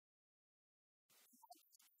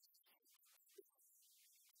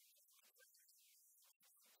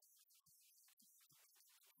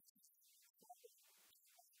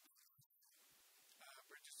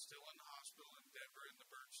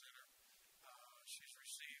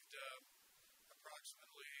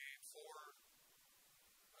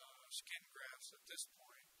skin grafts at this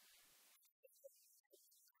point.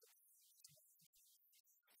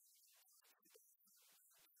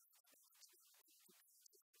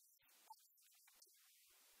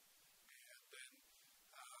 And then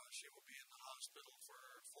she will be in the hospital for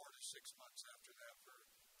 4 to 6 months after that for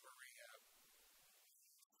rehab.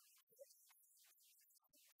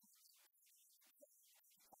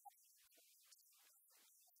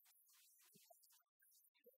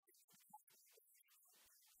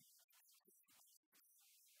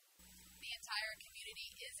 The entire community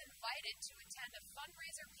is invited to attend a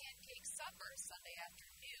fundraiser pancake supper Sunday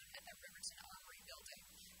afternoon at the Riverton Armory building.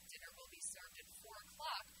 Dinner will be served at 4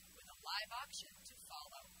 o'clock with a live auction to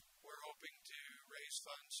follow. We're hoping to raise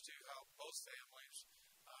funds to help both families.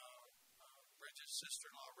 Bridget's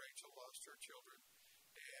sister-in-law, Rachel, lost her children,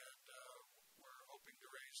 and we're hoping to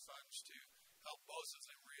raise funds to help both of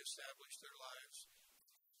them reestablish their lives